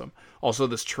be awesome. Also,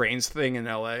 this trains thing in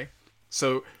LA.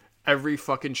 So every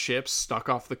fucking ship stuck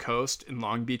off the coast in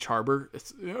Long Beach Harbor.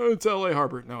 It's LA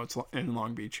Harbor. No, it's in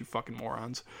Long Beach, you fucking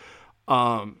morons.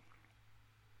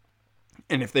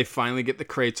 And if they finally get the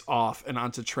crates off and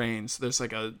onto trains, there's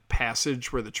like a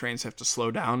passage where the trains have to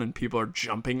slow down and people are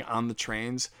jumping on the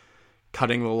trains,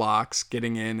 cutting the locks,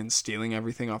 getting in and stealing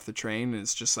everything off the train. And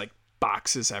it's just like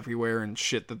boxes everywhere and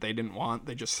shit that they didn't want.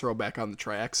 They just throw back on the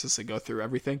tracks as they go through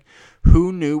everything.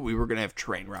 Who knew we were going to have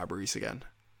train robberies again?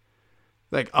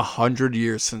 Like 100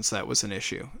 years since that was an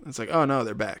issue. It's like, oh no,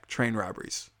 they're back. Train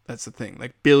robberies. That's the thing.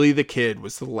 Like Billy the Kid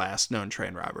was the last known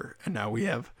train robber. And now we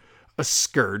have a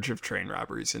scourge of train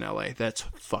robberies in LA. That's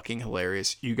fucking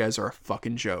hilarious. You guys are a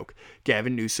fucking joke.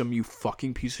 Gavin Newsom, you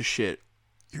fucking piece of shit.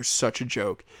 You're such a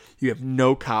joke. You have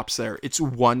no cops there. It's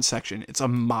one section. It's a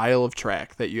mile of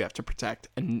track that you have to protect,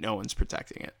 and no one's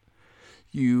protecting it.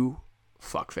 You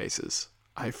fuckfaces.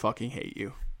 I fucking hate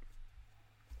you.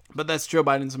 But that's Joe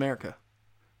Biden's America.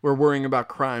 We're worrying about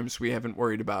crimes we haven't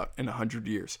worried about in 100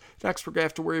 years. Next, we're going to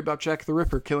have to worry about Jack the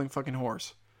Ripper killing fucking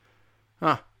whores.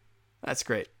 Huh. That's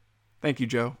great. Thank you,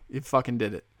 Joe. You fucking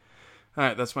did it. All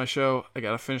right, that's my show. I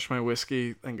got to finish my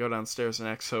whiskey, then go downstairs and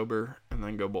act sober, and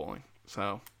then go bowling.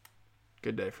 So,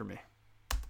 good day for me.